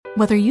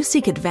Whether you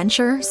seek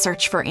adventure,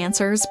 search for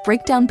answers,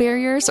 break down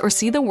barriers, or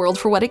see the world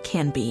for what it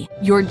can be,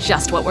 you're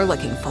just what we're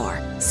looking for.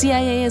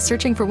 CIA is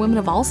searching for women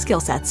of all skill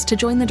sets to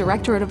join the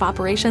Directorate of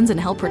Operations and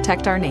help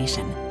protect our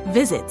nation.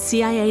 Visit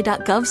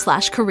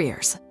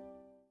cia.gov/careers.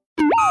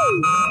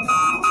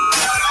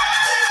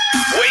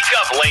 Wake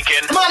up,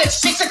 Lincoln. Come on,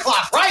 it's 6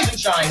 o'clock. Rise and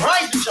shine,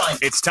 rise and shine.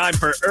 It's time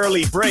for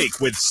Early Break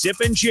with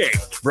Sip and Jake,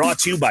 brought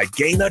to you by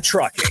Gaina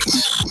Trucking.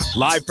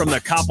 Live from the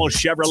Coppel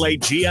Chevrolet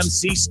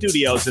GMC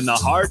studios in the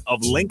heart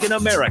of Lincoln,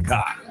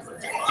 America.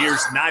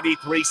 Here's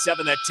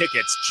 93.7 The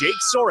Ticket's Jake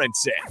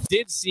Sorensen.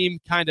 Did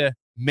seem kind of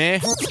meh.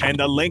 And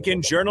the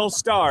Lincoln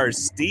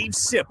Journal-Star's Steve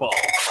Sipple.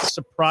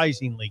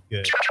 Surprisingly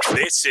good.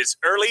 This is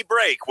Early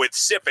Break with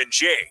Sip and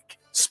Jake,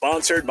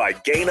 sponsored by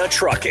Gaina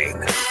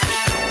Trucking.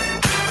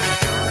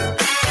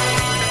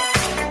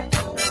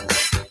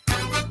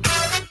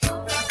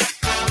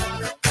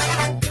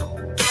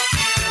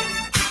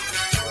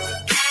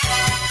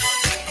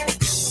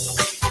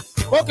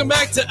 Welcome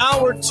back to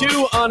Hour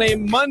 2 on a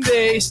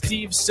Monday.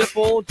 Steve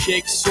Sipple,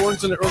 Jake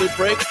Sorensen, Early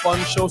Break. Fun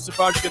show so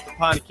far. Get the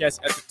podcast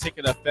at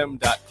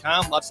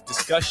theticketfm.com. Lots of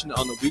discussion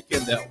on the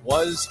weekend that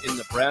was in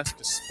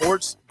Nebraska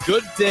sports.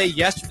 Good day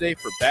yesterday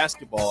for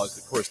basketball as,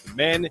 of course, the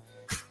men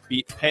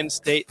beat Penn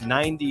State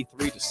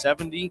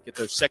 93-70, get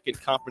their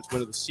second conference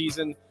win of the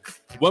season.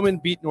 The women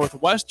beat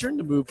Northwestern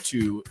to move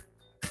to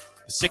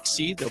the 6th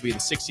seed. They'll be the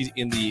 6th seed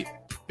in the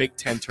Big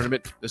Ten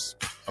tournament this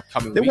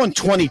upcoming week. They won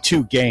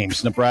 22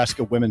 games,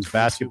 Nebraska women's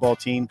basketball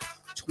team.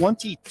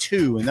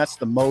 22, and that's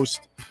the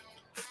most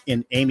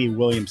in Amy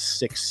Williams'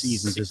 6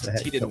 seasons as the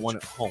head coach. 16-1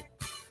 at home.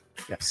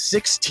 Yeah,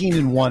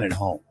 16-1 at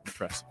home.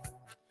 Impressive.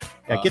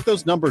 Yeah, get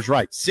those numbers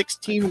right.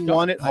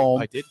 16-1 at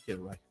home. I did get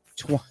it right.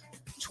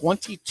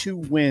 22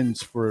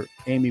 wins for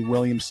Amy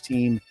Williams'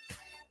 team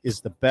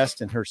is the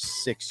best in her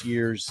 6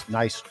 years.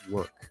 Nice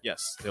work.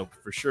 Yes, they'll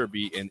for sure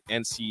be an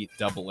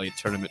NCAA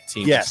tournament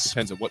team. Yes. Just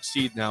depends on what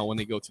seed now when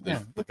they go to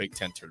the Big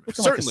Ten tournament.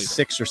 Certainly like a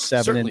 6 or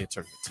 7. Certainly a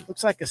tournament team.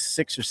 Looks like a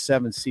 6 or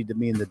 7 seed to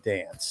me in the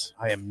dance.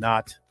 I am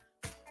not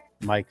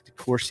Mike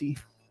DeCourcy,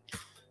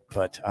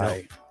 but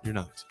you're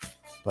not.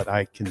 But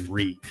I can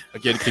read.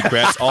 Again,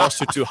 congrats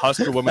also to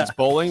Husker Women's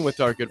Bowling with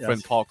our good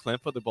friend Paul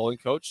Klempa, the bowling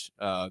coach.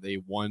 They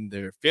won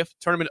their 5th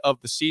tournament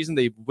of the season.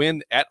 They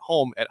win at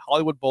home at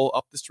Hollywood Bowl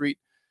up the street.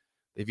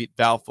 They beat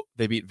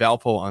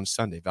Valpo on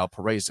Sunday,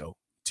 Valparaiso,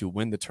 to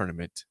win the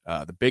tournament.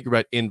 The Big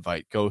Red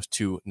invite goes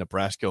to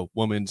Nebraska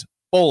Women's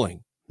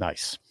Bowling.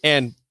 Nice.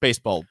 And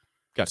baseball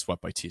got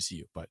swept by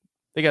TCU, but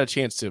they got a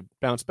chance to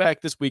bounce back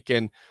this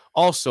weekend.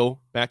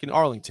 Also, back in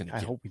Arlington again.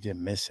 I hope we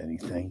didn't miss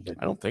anything. But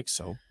I don't think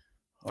so.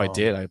 If I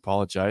did, I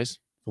apologize.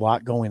 A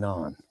lot going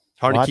on.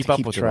 Hard to keep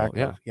up with track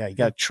it all. Yeah, you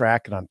got to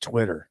track it on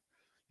Twitter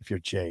if you're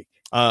Jake.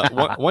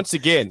 Once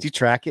again. Did you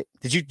track it?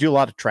 Did you do a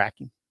lot of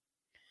tracking?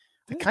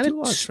 I've kind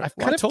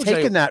of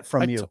taken that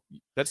from you.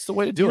 That's the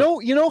way to do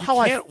it. You know how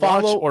I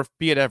follow or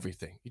be at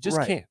everything. You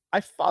just can't.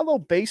 I follow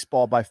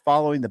baseball by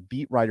following the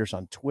beat writers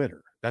on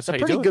Twitter. That's a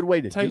pretty good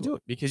way to do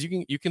it because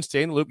you can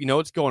stay in the loop. You know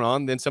what's going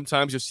on. Then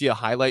sometimes you'll see a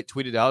highlight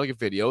tweeted out like a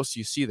video, so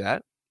you see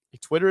that.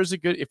 Twitter is a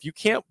good. If you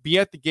can't be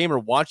at the game or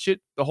watch it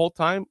the whole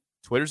time,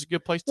 Twitter's a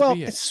good place to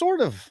be. It's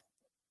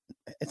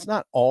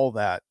not all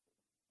that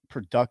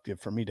productive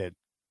for me to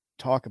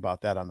talk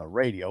about that on the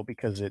radio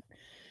because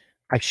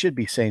I should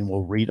be saying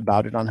we'll read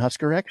about it on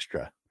Husker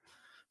Extra,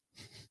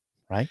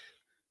 right?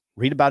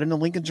 Read about it in the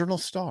Lincoln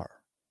Journal-Star.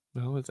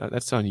 No,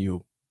 that's on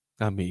you,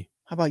 not me.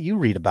 How about you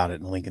read about it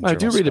in the Lincoln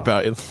Journal-Star? I do read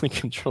about it in the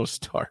Lincoln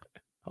Journal-Star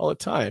all the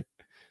time.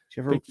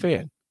 Big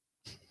fan.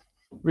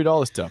 Read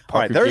all the stuff.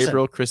 Parker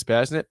Gabriel, Chris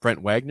Basnett,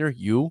 Brent Wagner,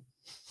 you.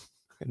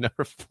 And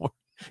number 4.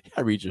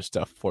 I read your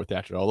stuff 4th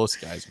after all those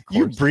guys. Of course.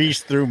 You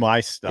breeze through my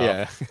stuff.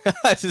 Yeah.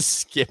 I just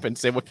skip and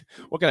say, what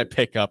can I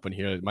pick up in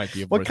here that might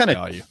be of worth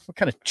value? What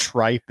kind of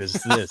tripe is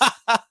this?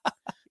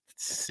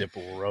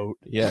 Sipple wrote.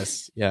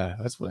 Yes. Yeah,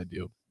 that's what I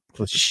do.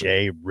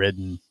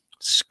 Cliche-ridden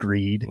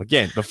screed.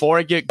 Again, before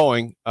I get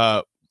going,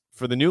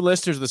 for the new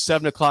listeners of the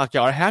 7 o'clock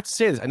hour, I have to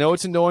say this. I know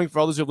it's annoying for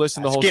others who've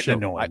listened to the whole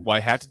show. I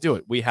have to do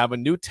it. We have a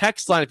new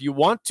text line. If you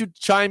want to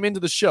chime into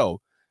the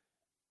show,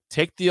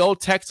 take the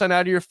old text line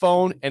out of your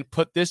phone and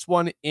put this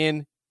one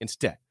in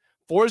instead.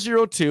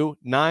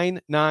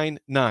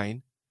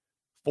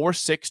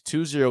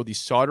 402-999-4620. The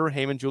Sauter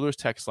Heyman Jewelers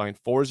text line,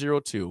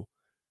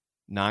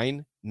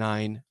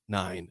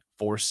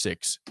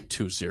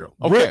 402-999-4620.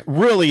 Okay.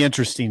 Really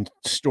interesting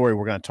story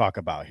we're going to talk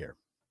about here.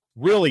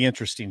 Really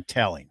interesting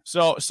telling.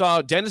 So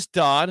Dennis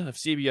Dodd of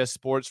CBS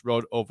Sports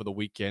wrote over the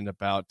weekend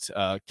about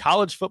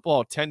college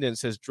football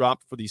attendance has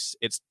dropped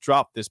it's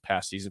dropped this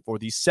past season for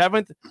the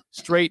 7th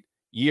straight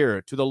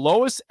year to the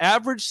lowest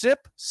average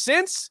SIP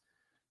since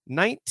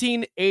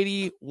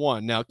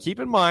 1981. Now, keep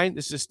in mind,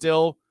 this is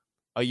still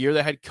a year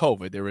that had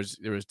COVID. There was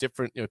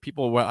different,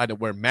 people had to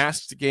wear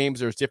masks to games.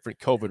 There's different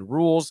COVID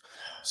rules.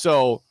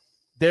 So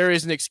there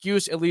is an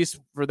excuse, at least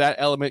for that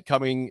element,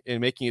 coming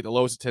and making it the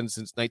lowest attendance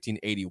since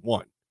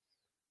 1981.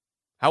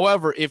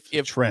 However, if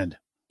trend,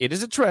 it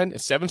is a trend.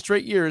 It's 7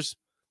 straight years,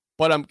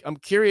 but I'm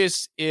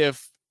curious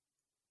if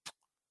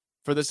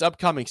for this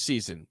upcoming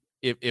season,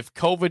 if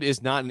COVID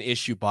is not an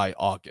issue by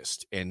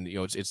August, and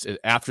it's an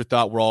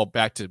afterthought, we're all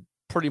back to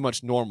pretty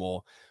much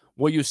normal,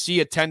 will you see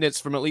attendance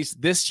from at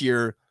least this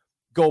year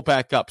go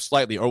back up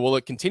slightly, or will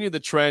it continue the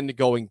trend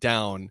going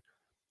down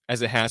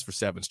as it has for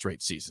 7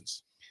 straight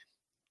seasons?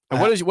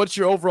 And what's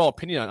your overall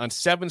opinion on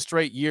 7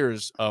 straight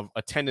years of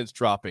attendance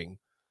dropping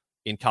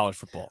in college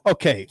football?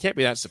 Okay. It can't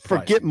be that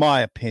surprising. Forget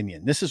my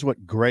opinion. This is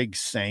what Greg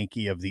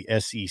Sankey of the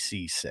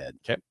SEC said.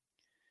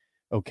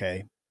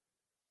 Okay.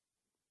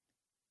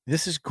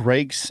 This is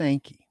Greg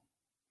Sankey,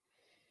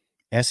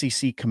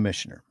 SEC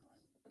commissioner.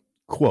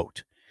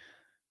 Quote,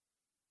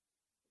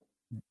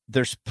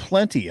 there's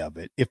plenty of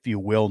it, if you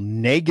will,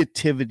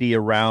 negativity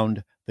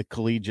around the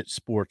collegiate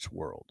sports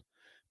world.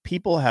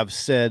 People have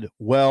said,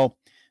 well,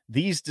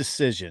 these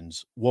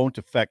decisions won't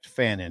affect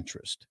fan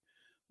interest.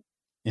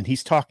 And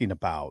he's talking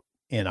about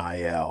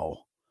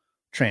NIL,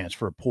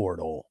 transfer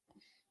portal,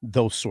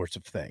 those sorts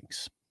of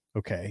things.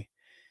 Okay.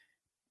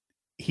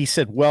 He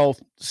said, well,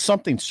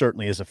 something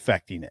certainly is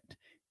affecting it.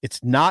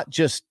 It's not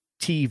just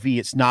TV.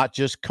 It's not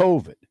just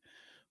COVID.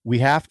 We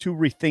have to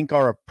rethink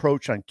our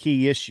approach on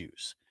key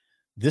issues.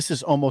 This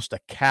is almost a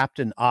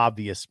Captain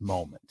Obvious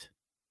moment.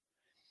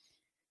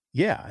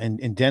 Yeah.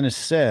 And Dennis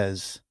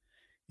says,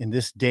 in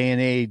this day and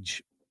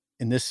age,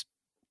 in this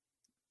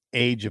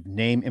age of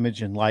name,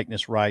 image, and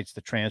likeness rights,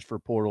 the transfer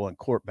portal, and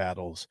court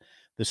battles,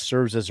 this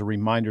serves as a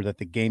reminder that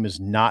the game is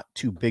not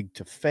too big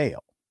to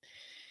fail.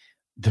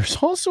 There's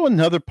also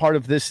another part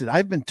of this that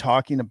I've been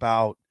talking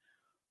about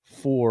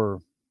for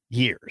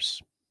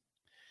years.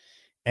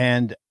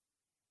 And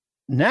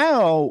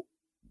now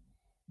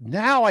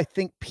I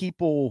think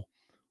people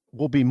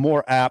will be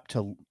more apt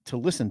to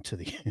listen to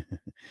the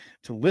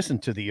to listen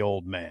to the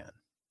old man.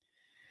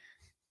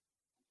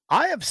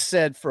 I have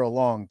said for a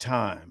long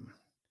time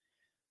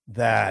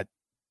that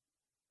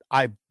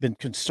I've been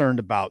concerned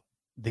about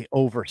the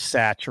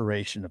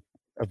oversaturation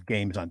of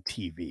games on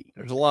TV.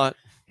 There's a lot.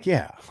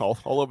 Yeah.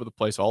 All over the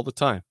place all the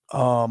time.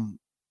 And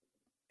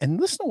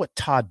listen to what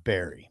Todd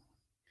Berry,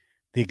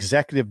 the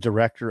executive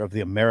director of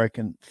the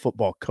American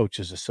Football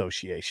Coaches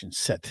Association,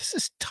 said. This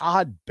is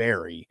Todd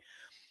Berry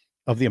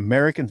of the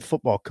American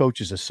Football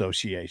Coaches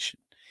Association.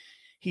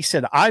 He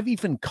said, I've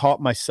even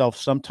caught myself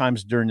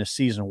sometimes during the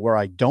season where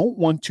I don't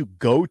want to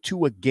go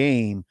to a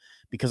game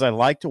because I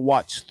like to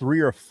watch 3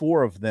 or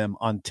 4 of them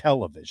on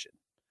television.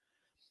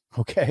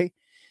 Okay.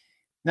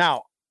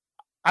 Now,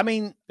 I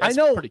mean, that's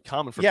I know pretty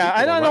common for people. Yeah,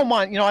 I don't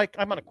mind.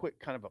 I'm going to quit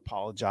kind of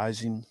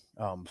apologizing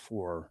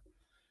for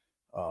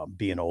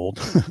being old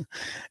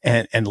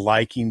and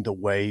liking the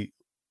way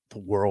the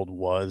world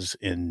was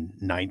in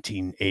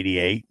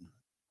 1988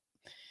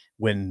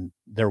 when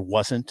there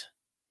wasn't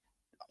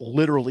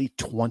literally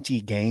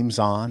 20 games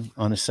on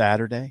a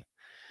Saturday,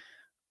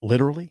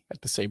 literally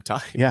at the same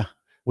time. Yeah.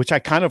 Which I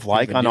kind of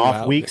like on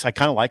off weeks. I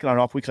kind of like it on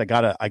off weeks. I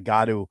got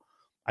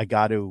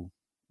to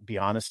be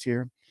honest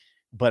here,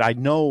 but I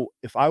know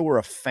if I were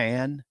a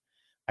fan,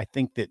 I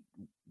think that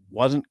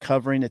wasn't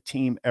covering a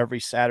team every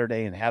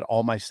Saturday and had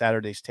all my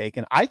Saturdays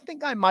taken, I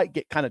think I might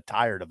get kind of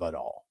tired of it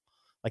all.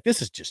 Like,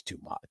 this is just too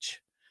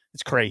much.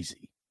 It's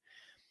crazy.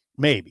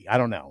 Maybe. I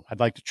don't know. I'd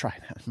like to try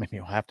that. Maybe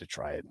I'll have to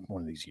try it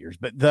one of these years.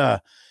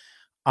 But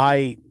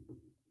I've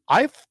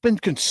been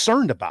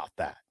concerned about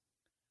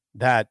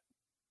that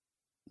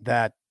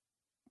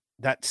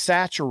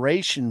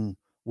saturation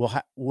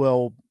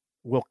will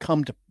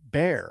come to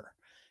bear.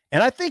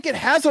 And I think it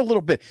has a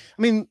little bit.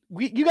 I mean,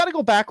 you got to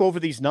go back over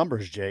these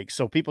numbers, Jake,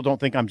 so people don't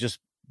think I'm just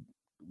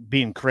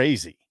being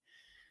crazy.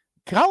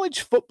 College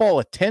football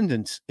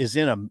attendance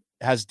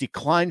has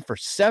declined for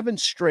 7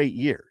 straight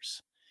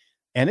years.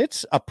 And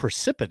it's a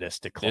precipitous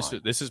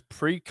decline. This is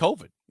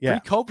pre-COVID. Yeah,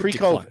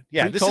 pre-COVID.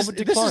 Yeah, pre-COVID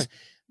decline.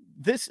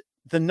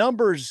 The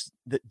numbers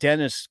that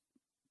Dennis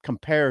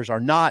compares are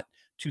not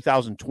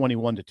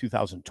 2021 to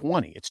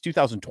 2020. It's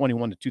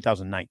 2021 to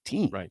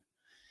 2019. Right.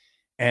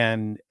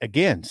 And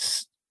again,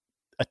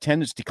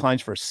 attendance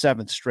declines for a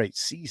 7th straight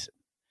season.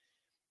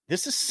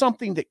 This is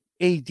something that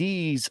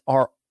ADs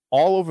are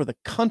all over the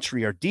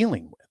country are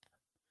dealing with.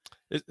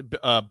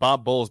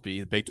 Bob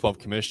Bowlesby, the Big 12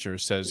 commissioner,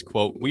 says,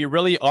 quote, we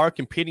really are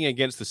competing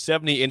against the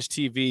 70-inch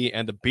TV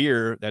and the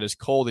beer that is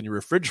cold in your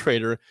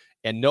refrigerator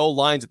and no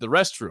lines at the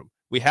restroom.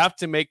 We have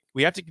to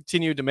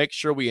continue to make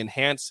sure we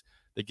enhance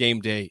the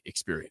game day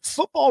experience.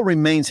 Football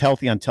remains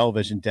healthy on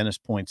television, Dennis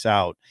points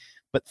out,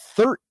 but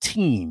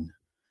 13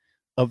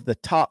 of the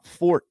top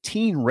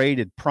 14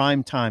 rated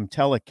primetime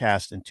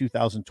telecasts in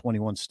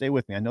 2021, stay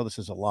with me, I know this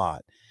is a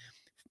lot,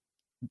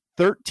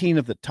 13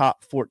 of the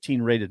top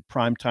 14 rated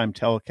primetime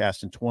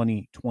telecasts in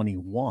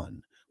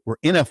 2021 were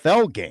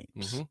NFL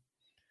games. Mm-hmm.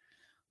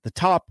 The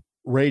top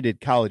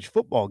rated college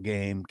football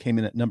game came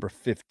in at number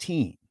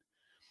 15.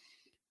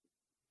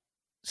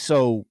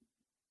 So,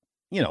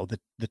 the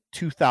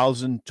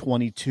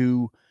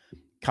 2022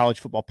 college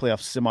football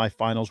playoff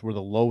semifinals were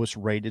the lowest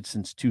rated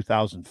since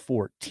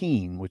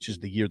 2014, which is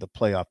the year the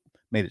playoff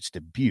made its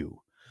debut.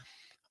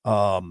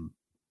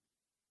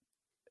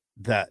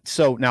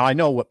 So now I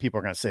know what people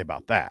are going to say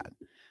about that.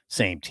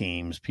 Same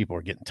teams, people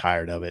are getting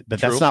tired of it, but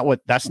True.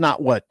 that's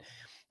not what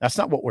That's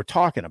not what we're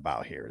talking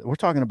about here. We're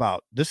talking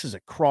about this is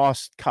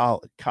across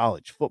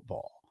college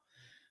football.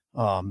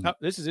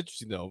 This is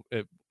interesting, though.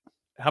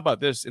 How about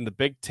this? In the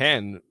Big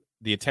Ten,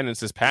 the attendance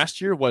this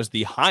past year was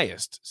the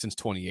highest since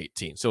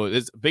 2018. So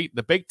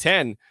the Big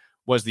Ten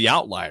was the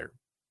outlier.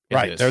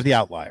 Right, they're the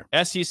outlier.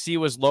 SEC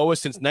was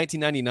lowest since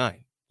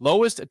 1999.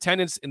 Lowest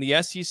attendance in the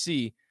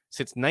SEC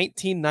since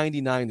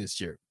 1999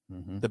 this year.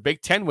 Mm-hmm. The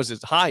Big Ten was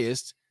its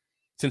highest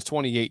since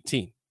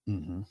 2018.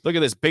 Mm-hmm. Look at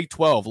this. Big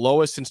 12,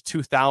 lowest since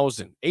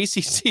 2000.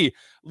 ACC,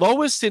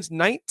 lowest since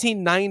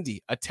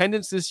 1990.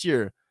 Attendance this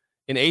year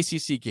in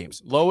ACC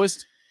games,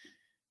 lowest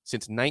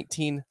since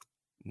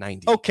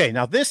 1990. Okay,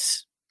 now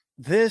this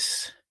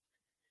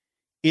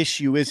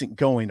issue isn't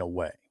going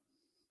away.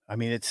 I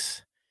mean,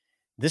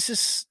 this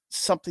is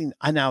something.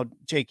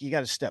 Jake, you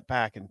got to step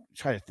back and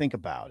try to think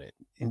about it.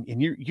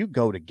 And you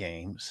go to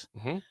games.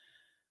 Mm-hmm.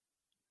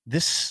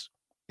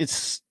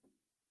 It's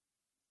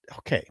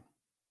okay.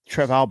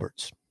 Trev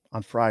Alberts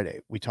on Friday.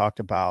 We talked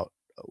about,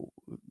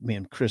 me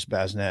and Chris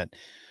Basnet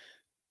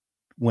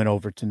went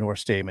over to North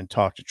Stadium and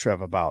talked to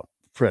Trev about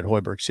Fred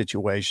Hoiberg's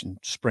situation,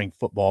 spring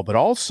football, but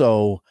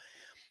also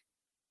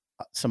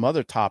some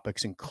other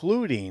topics,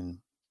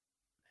 including,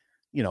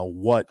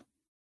 what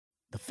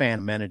the fan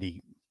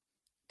amenity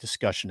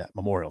discussion at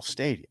Memorial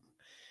Stadium.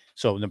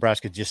 So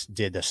Nebraska just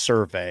did a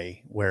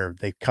survey where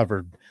they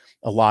covered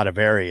a lot of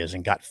areas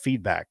and got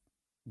feedback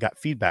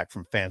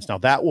from fans. Now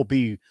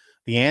the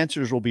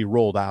answers will be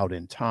rolled out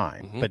in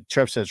time, mm-hmm. but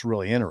Trev says it's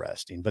really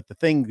interesting. But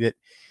the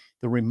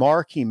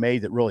remark he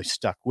made that really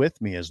stuck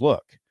with me is,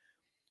 look,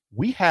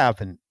 we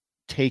haven't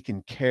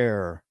taken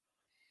care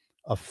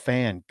of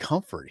fan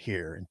comfort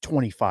here in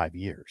 25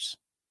 years.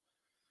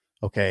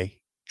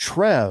 Okay.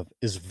 Trev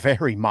is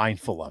very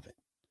mindful of it,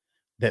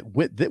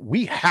 that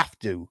we have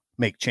to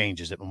make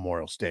changes at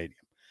Memorial Stadium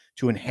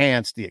to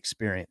enhance the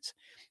experience,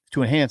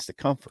 to enhance the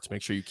comfort. Let's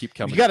make sure you keep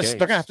coming. They're going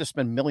to have to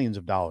spend millions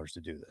of dollars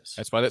to do this.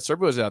 That's why that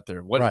survey was out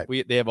there.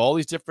 They have all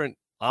these different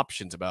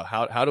options about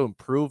how to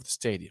improve the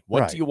stadium.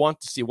 What do you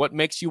want to see? What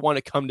makes you want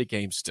to come to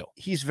games still?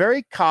 He's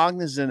very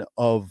cognizant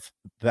of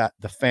that,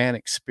 the fan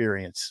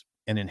experience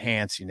and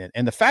enhancing it.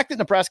 And the fact that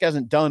Nebraska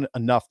hasn't done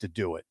enough to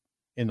do it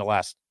in the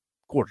last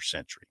quarter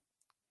century.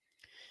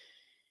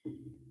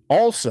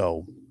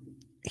 Also,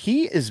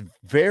 he is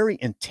very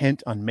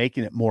intent on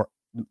making it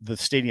the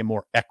stadium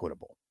more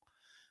equitable,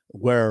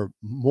 where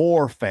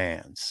more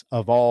fans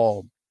of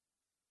all,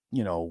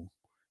 you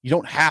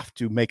don't have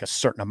to make a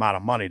certain amount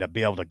of money to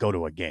be able to go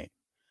to a game,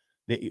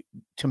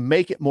 to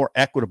make it more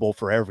equitable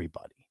for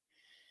everybody.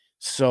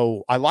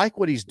 So I like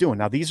what he's doing.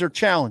 Now, these are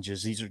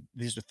challenges. These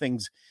are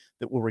things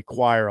that will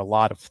require a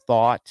lot of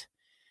thought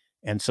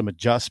and some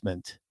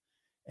adjustment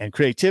and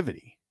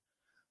creativity.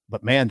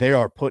 But man, they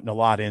are putting a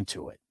lot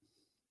into it.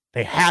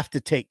 They have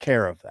to take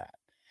care of that.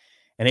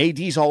 And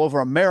ADs all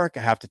over America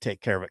have to take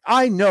care of it.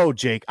 I know,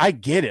 Jake. I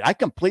get it. I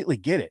completely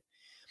get it.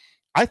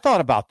 I thought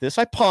about this.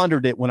 I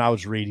pondered it when I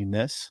was reading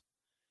this.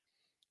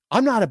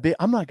 I'm not big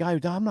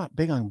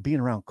on being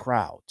around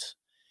crowds.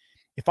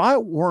 If I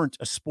weren't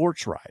a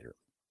sports writer,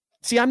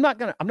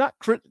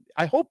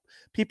 I hope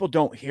people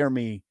don't hear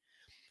me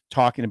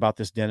talking about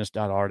this Dennis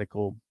Dodd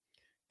article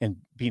and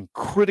being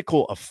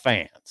critical of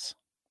fans.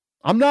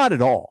 I'm not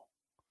at all.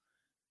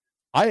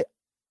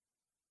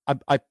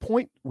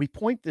 We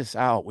point this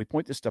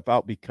stuff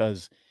out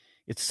because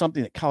it's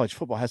something that college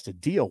football has to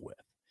deal with.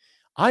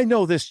 I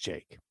know this,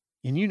 Jake,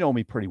 and you know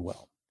me pretty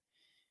well.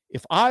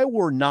 If I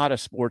were not a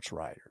sports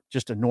writer,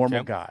 just a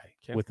normal guy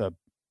with a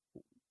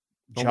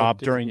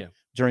job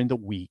during the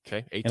week,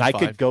 and I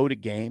could go to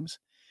games,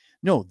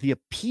 no, the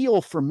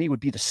appeal for me would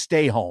be to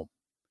stay home,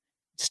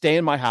 stay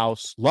in my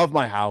house, love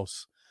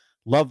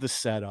the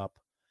setup,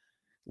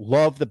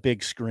 love the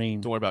big screen.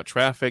 Don't worry about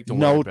traffic.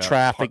 No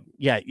traffic.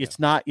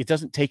 It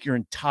doesn't take your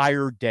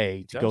entire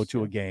day to go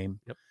to a game.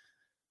 Yep.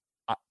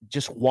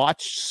 Just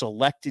watch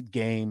selected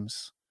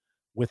games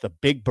with a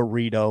big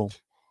burrito,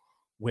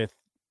 with,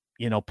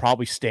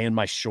 probably stay in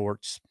my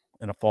shorts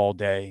in a fall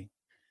day.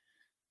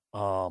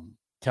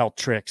 Tell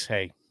Tricks,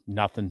 hey,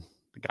 nothing.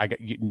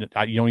 You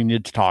don't even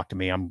need to talk to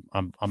me. I'm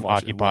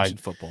occupied. Watching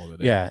football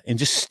today. Yeah, and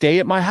just stay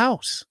at my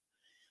house.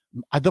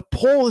 The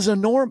poll is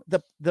enormous.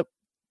 The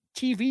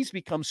TV's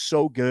become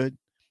so good.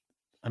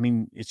 I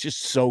mean, it's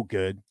just so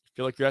good. You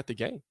feel like you're at the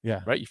game.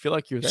 Yeah. Right? You feel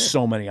like you're there.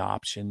 So many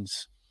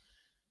options.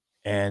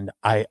 And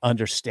I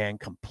understand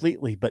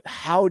completely. But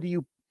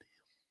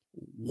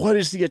what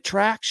is the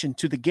attraction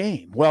to the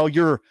game? Well,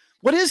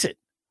 what is it?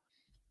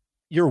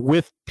 You're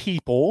with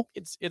people.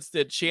 It's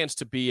the chance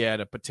to be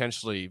at a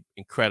potentially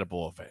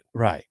incredible event.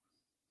 Right.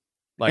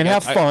 And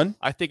have fun.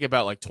 I think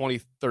about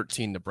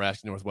 2013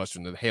 Nebraska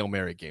Northwestern, the Hail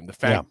Mary game. The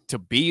fact to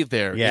be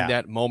there in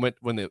that moment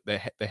when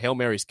the Hail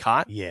Mary's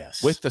caught,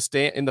 with the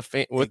stand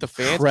with the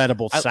fans,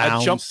 incredible sounds.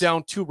 I jumped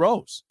down 2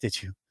 rows.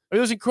 Did you? It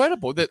was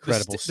incredible. The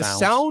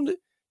sound.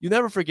 You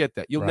never forget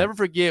that. You'll never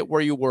forget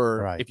where you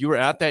were if you were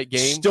at that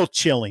game. Still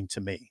chilling to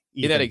me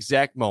in that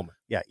exact moment.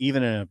 Yeah,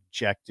 even an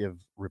objective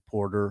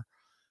reporter.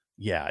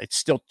 Yeah, it's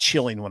still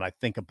chilling when I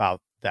think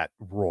about that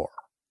roar,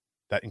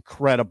 that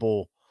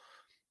incredible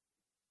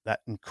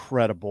that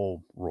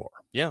incredible roar.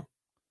 Yeah.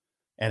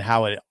 And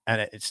how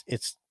it's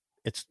it's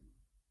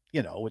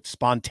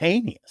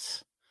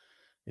spontaneous.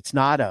 It's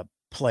not a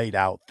played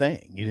out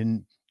thing.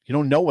 You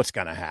don't know what's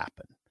going to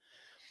happen.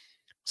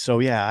 So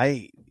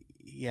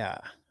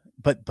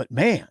but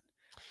man,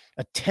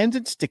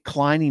 attendance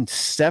declining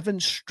 7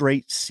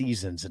 straight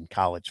seasons in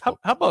college football.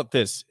 How about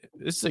this?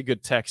 This is a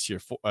good text here.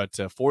 It's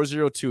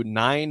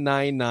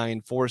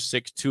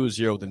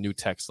 402-999-4620, the new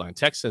text line.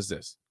 Text says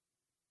this.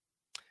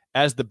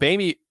 As the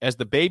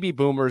baby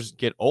boomers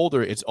get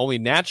older, it's only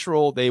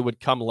natural they would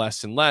come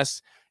less and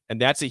less,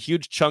 and that's a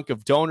huge chunk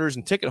of donors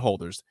and ticket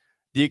holders.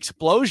 The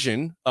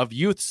explosion of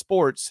youth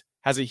sports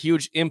has a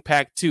huge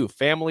impact too.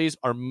 Families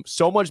are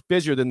so much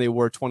busier than they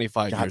were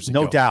 25 years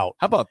ago. No doubt.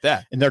 How about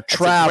that? And they're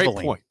traveling. That's a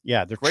great point.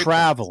 Yeah, they're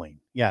traveling.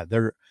 Point. Yeah,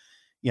 they're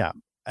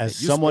as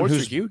someone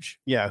who's huge.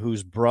 Yeah,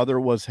 whose brother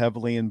was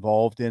heavily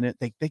involved in it.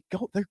 They're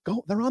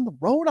on the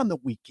road on the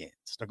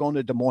weekends. They're going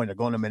to Des Moines, they're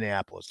going to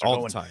Minneapolis.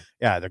 All the time.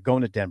 Yeah, they're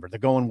going to Denver. They're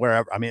going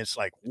wherever. I mean, it's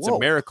like, it's a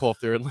miracle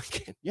if they're in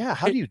Lincoln. Yeah,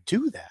 how do you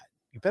do that?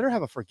 You better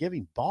have a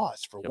forgiving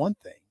boss for one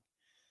thing.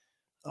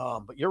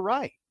 But you're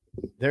right.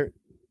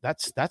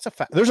 That's a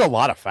fact. There's a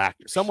lot of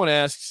factors. Someone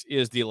asks,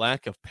 is the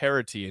lack of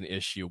parity an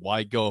issue?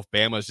 Why go if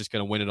Bama is just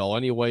going to win it all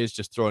anyways?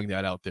 Just throwing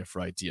that out there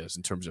for ideas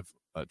in terms of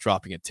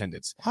dropping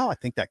attendance. Wow, I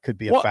think that could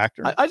be a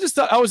factor. I just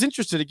thought I was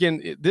interested.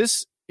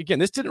 This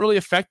didn't really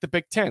affect the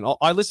Big Ten.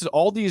 I listed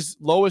all these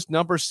lowest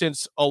numbers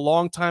since a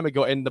long time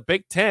ago, and the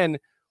Big Ten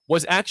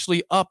was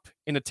actually up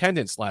in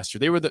attendance last year.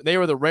 They were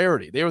the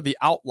rarity. They were the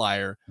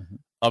outlier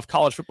of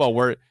college football,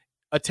 where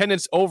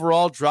attendance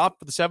overall dropped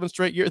for the 7th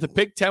straight year. The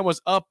Big Ten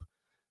was up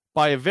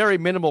by a very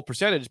minimal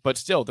percentage, but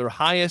still their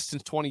highest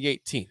since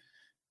 2018.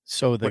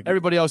 So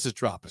everybody else is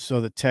dropping.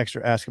 So the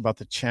texter asked about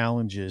the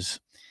challenges.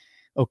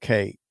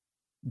 Okay,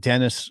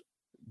 Dennis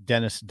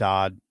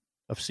Dodd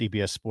of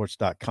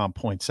CBSSports.com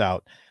points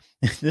out,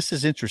 this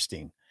is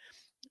interesting,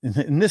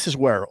 and this is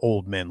where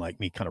old men like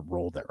me kind of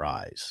roll their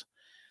eyes.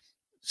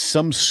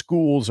 Some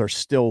schools are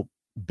still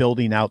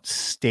building out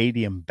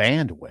stadium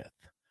bandwidth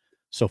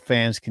so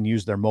fans can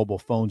use their mobile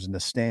phones in the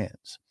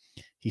stands.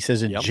 He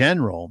says in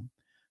general,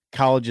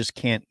 colleges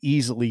can't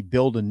easily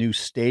build a new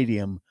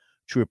stadium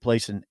to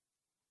replace an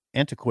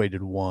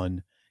antiquated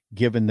one,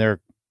 given their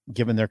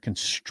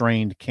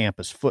constrained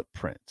campus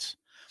footprints.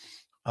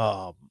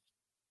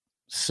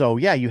 So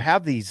yeah, you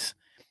have these,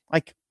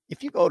 like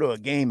if you go to a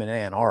game in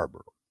Ann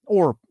Arbor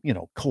or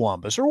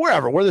Columbus or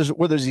wherever where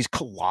there's these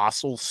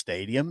colossal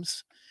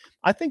stadiums.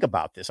 I think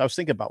about this. I was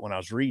thinking about when I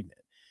was reading it.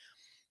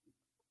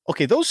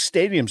 Okay, those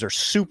stadiums are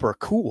super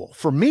cool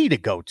for me to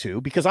go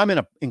to because I'm in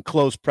an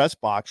enclosed press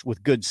box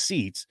with good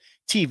seats,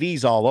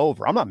 TVs all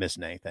over. I'm not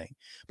missing anything.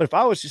 But if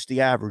I was just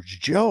the average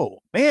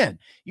Joe, man,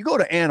 you go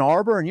to Ann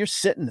Arbor and you're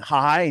sitting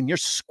high and you're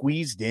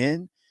squeezed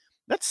in.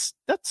 There's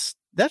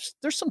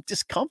some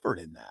discomfort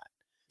in that.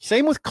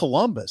 Same with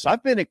Columbus.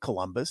 I've been at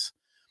Columbus,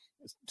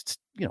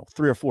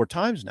 3 or 4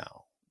 times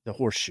now, the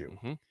Horseshoe.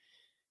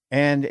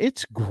 And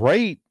it's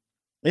great.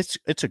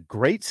 It's a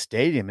great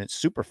stadium. It's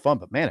super fun.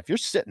 But, man, if you're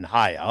sitting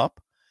high up,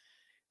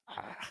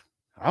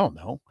 I don't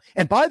know.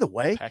 And, by the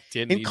way,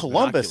 in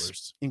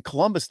Columbus,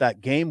 that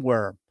game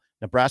where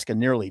Nebraska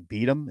nearly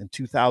beat them in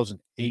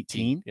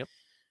 2018,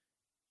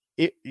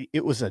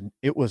 it was an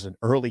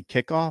early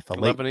kickoff.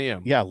 11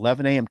 a.m. Yeah,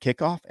 11 a.m.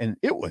 kickoff. And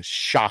it was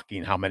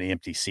shocking how many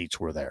empty seats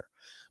were there.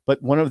 But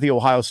one of the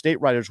Ohio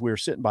State writers we were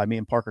sitting by, me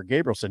and Parker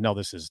Gabriel, said, no,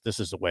 this is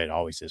the way it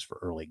always is for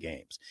early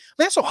games.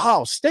 That's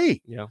Ohio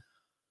State. Yeah.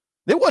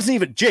 It wasn't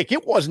even, Jake,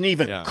 it wasn't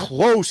even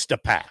close to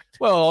packed.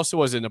 Well, it also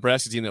was a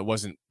Nebraska team that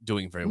wasn't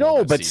doing very well.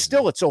 No, but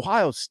still, it's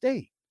Ohio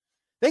State.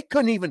 They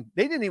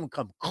didn't even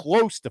come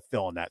close to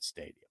filling that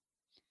stadium.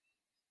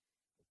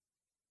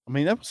 I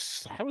mean, it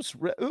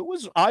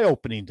was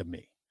eye-opening to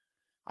me.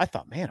 I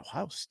thought, man,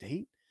 Ohio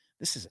State,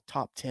 this is a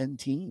top 10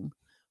 team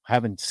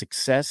having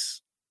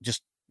success,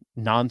 just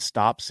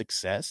nonstop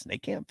success, and they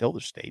can't fill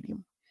their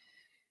stadium.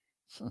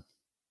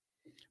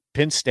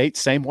 Penn State,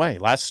 same way.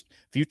 Last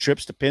few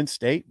trips to Penn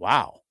State,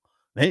 wow.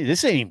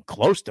 This ain't even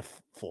close to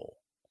full.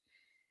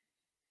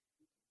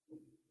 I'm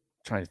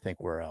trying to think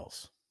where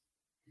else.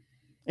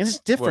 And it's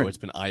different. Well, it's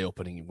been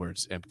eye-opening where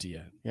it's empty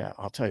yet. Yeah,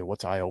 I'll tell you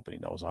what's eye-opening,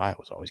 though, is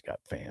Iowa's always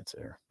got fans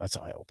there. That's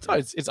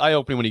eye-opening. It's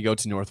eye-opening when you go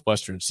to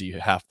Northwestern and see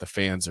half the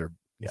fans are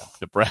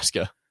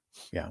Nebraska.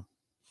 Yeah.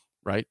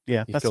 Right?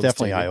 Yeah, that's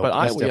definitely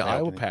eye-opening. But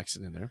Iowa packs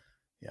it in there.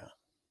 Yeah.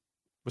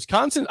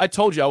 Wisconsin, I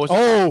told you I was.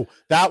 Oh,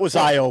 that was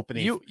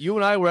eye-opening. You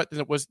and I were at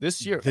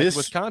this year. This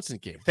Wisconsin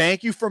game.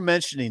 Thank you for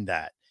mentioning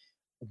that.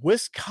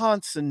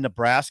 Wisconsin,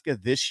 Nebraska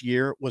this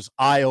year was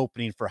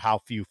eye-opening for how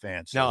few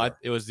fans. No,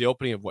 it was the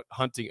opening of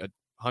hunting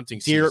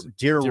season.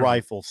 Deer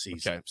rifle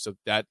season. Okay, so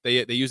that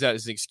they use that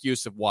as an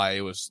excuse of why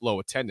it was low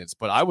attendance.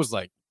 But I was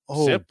like,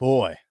 oh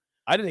boy,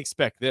 I didn't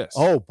expect this.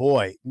 Oh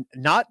boy,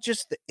 not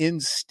just the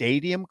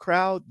in-stadium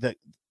crowd,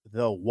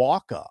 the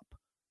walk-up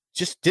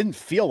just didn't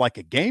feel like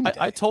a game day.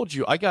 I told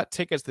you I got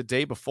tickets the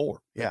day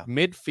before. Yeah,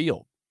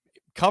 midfield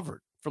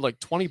covered. for like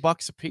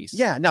 $20 a piece.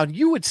 Yeah. Now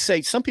you would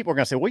say, some people are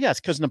going to say, well, yeah, it's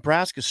because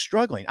Nebraska's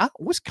struggling.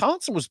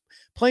 Wisconsin was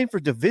playing for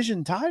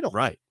division title.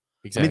 Right.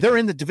 Exactly. I mean, they're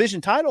in the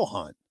division title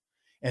hunt,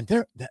 and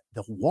the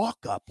walk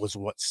up was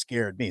what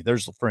scared me.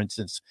 There's, for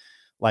instance,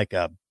 like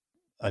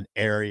an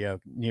area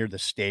near the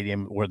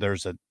stadium where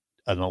there's an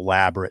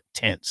elaborate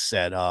tent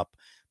set up,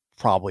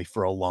 probably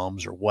for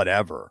alums or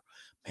whatever.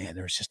 Man,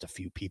 there's just a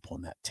few people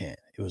in that tent.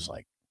 It was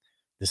like,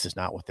 this is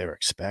not what they were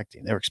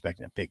expecting. They were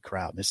expecting a big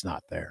crowd, and it's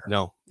not there.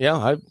 No.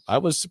 Yeah, I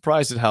was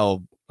surprised at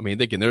how, I mean,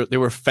 thinking there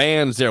were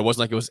fans there. It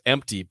wasn't like it was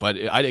empty, but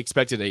I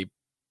expected a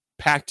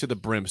packed to the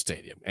brim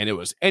stadium, and it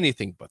was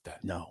anything but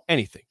that. No.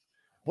 Anything.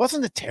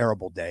 Wasn't a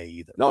terrible day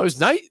either. No, it was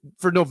nice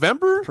for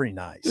November. Pretty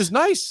nice. It was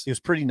nice. It was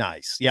pretty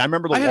nice. Yeah, I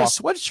remember I had a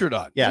sweatshirt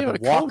on. Yeah, the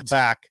walk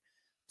back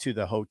to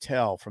the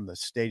hotel from the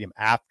stadium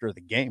after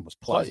the game was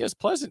pleasant. It was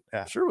pleasant.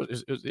 Yeah. Sure.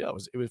 It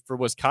was for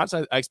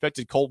Wisconsin. I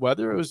expected cold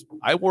weather.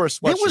 I wore a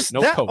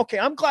sweatshirt, coat. Okay,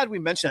 I'm glad we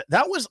mentioned that.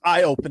 That was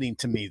eye-opening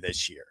to me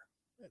this year.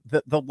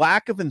 The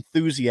lack of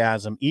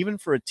enthusiasm, even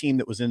for a team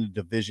that was in the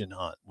division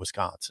hunt,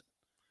 Wisconsin.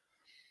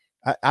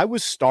 I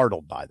was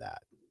startled by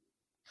that.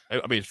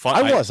 I mean,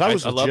 fun. I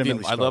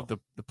loved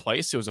the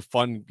place. It was a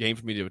fun game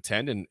for me to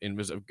attend, and it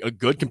was a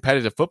good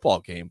competitive football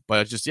game.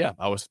 But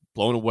I was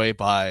blown away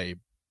by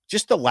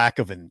just the lack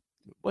of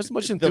wasn't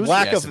much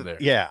enthusiasm there.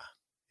 Yeah,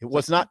 it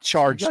was not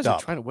charged you guys up.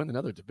 Are trying to win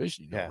another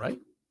division, right?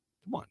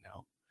 Come on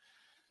now.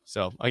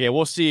 So again,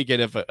 we'll see again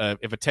if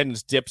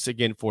attendance dips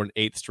again for an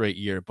 8th straight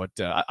year. But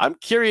I'm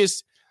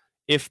curious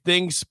if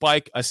things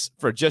spike us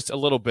for just a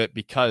little bit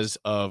because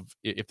of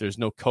if there's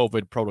no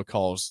COVID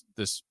protocols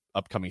this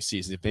upcoming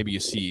season. If maybe you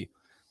see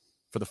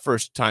for the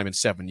first time in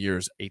 7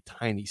 years a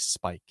tiny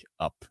spike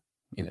up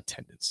in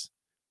attendance.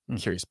 I'm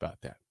curious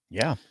about that.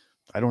 Yeah,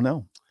 I don't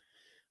know.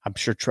 I'm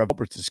sure Trevor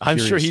Roberts is I'm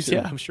curious.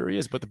 sure he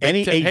is. But the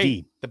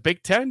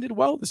Big Ten did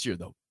well this year,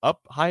 though.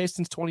 Up highest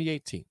since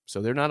 2018.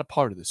 So they're not a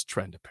part of this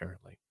trend,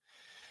 apparently.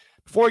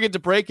 Before we get to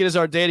break, it is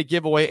our day to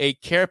give away a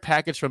care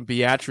package from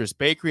Beatrice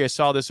Bakery. I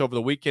saw this over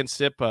the weekend.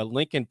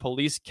 Lincoln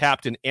Police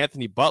Captain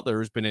Anthony Butler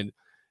has been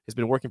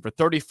working for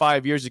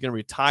 35 years. He's going to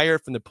retire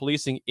from the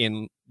policing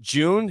in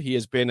June. He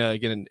has been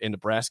again in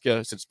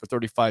Nebraska for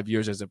 35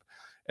 years as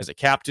a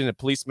captain, a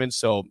policeman.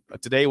 So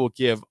today we'll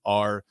give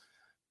our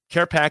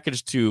care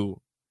package to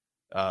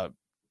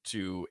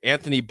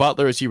Anthony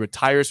Butler as he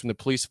retires from the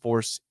police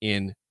force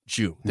in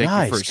June. Thank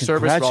you for his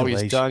service, for all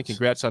he's done.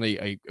 Congrats on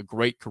a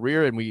great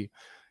career, and we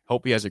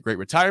hope he has a great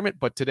retirement.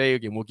 But today,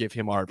 again, we'll give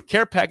him our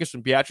care package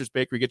from Beatrice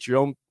Bakery. Get your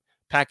own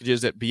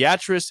packages at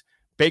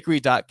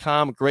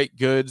BeatriceBakery.com. Great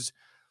goods,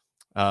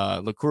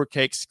 liqueur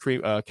cakes,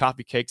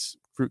 coffee cakes,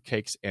 fruit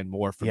cakes, and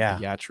more from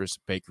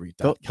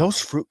BeatriceBakery.com. Those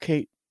fruit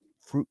cake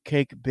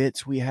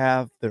bits we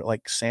have, they're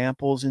like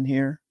samples in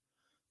here.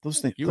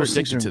 Those things, you're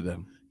addicted to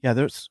them.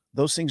 Yeah,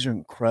 those things are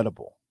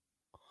incredible.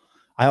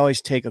 I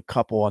always take a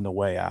couple on the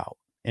way out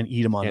and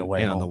eat them on the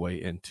way and home. On the way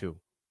in too.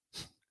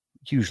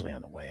 Usually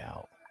on the way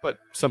out, but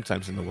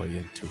sometimes on the way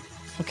in too.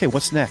 Okay,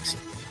 what's next?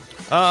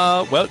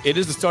 Well, it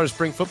is the start of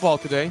spring football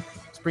today.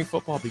 Spring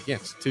football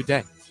begins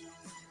today.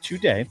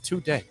 Today.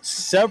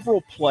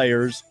 Several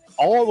players,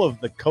 all of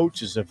the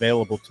coaches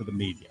available to the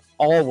media.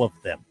 All of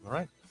them. All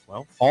right.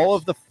 Well, all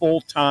of the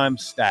full-time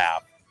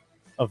staff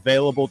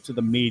available to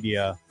the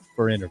media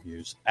for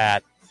interviews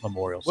at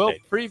Memorial Stadium.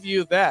 We'll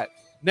preview that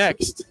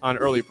next on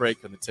Early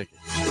Break on the Ticket.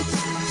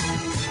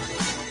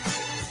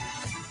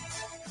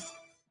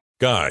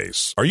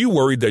 Guys, are you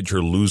worried that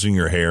you're losing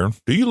your hair?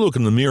 Do you look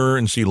in the mirror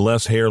and see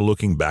less hair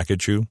looking back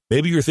at you?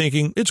 Maybe you're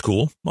thinking, it's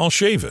cool, I'll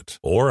shave it.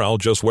 Or I'll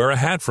just wear a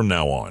hat from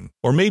now on.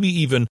 Or maybe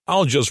even,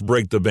 I'll just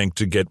break the bank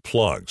to get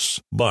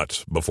plugs.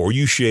 But before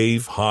you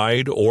shave,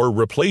 hide, or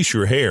replace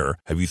your hair,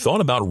 have you thought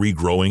about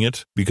regrowing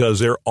it? Because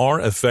there are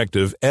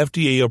effective,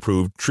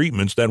 FDA-approved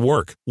treatments that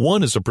work.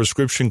 One is a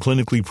prescription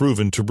clinically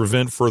proven to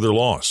prevent further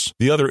loss.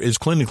 The other is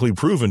clinically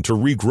proven to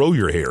regrow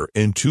your hair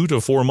in 2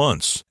 to 4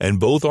 months. And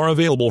both are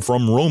available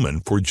from Roman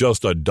for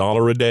just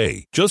 $1 a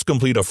day. Just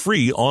complete a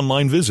free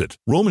online visit.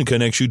 Roman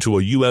connects you to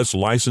a U.S.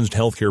 licensed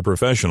healthcare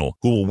professional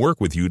who will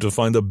work with you to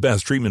find the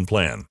best treatment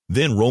plan.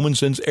 Then Roman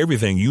sends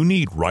everything you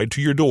need right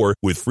to your door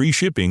with free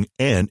shipping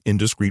and in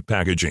discreet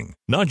packaging.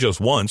 Not just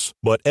once,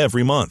 but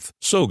every month.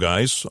 So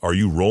guys, are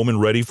you Roman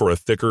ready for a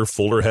thicker,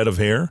 fuller head of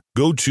hair?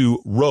 Go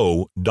to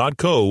ro.co/regrow.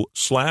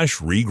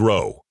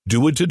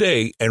 Do it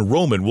today, and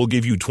Roman will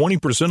give you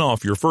 20%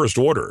 off your first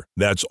order.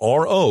 That's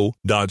ro.co/regrow.